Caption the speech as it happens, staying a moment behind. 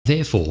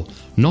Therefore,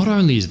 not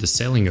only is the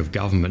selling of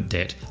government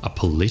debt a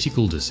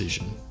political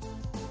decision,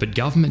 but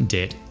government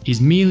debt is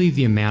merely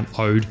the amount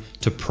owed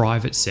to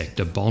private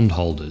sector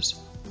bondholders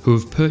who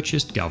have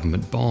purchased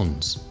government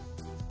bonds.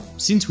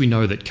 Since we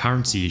know that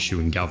currency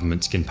issuing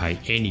governments can pay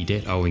any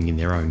debt owing in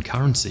their own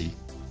currency,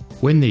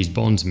 when these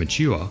bonds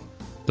mature,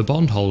 the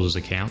bondholders'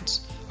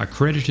 accounts are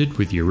credited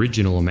with the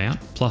original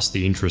amount plus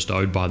the interest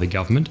owed by the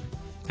government,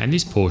 and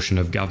this portion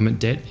of government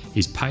debt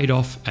is paid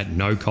off at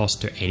no cost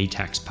to any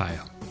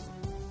taxpayer.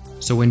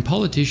 So when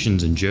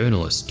politicians and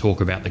journalists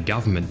talk about the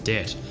government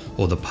debt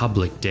or the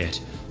public debt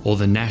or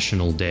the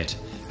national debt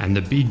and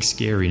the big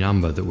scary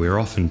number that we're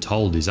often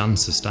told is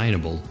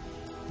unsustainable,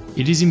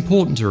 it is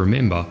important to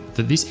remember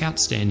that this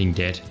outstanding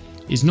debt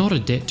is not a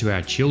debt to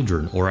our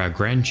children or our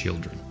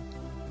grandchildren.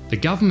 The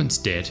government's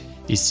debt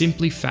is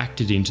simply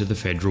factored into the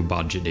federal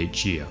budget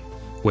each year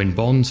when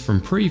bonds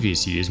from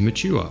previous years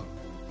mature,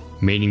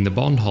 meaning the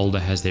bondholder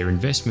has their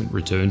investment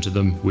returned to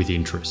them with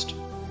interest.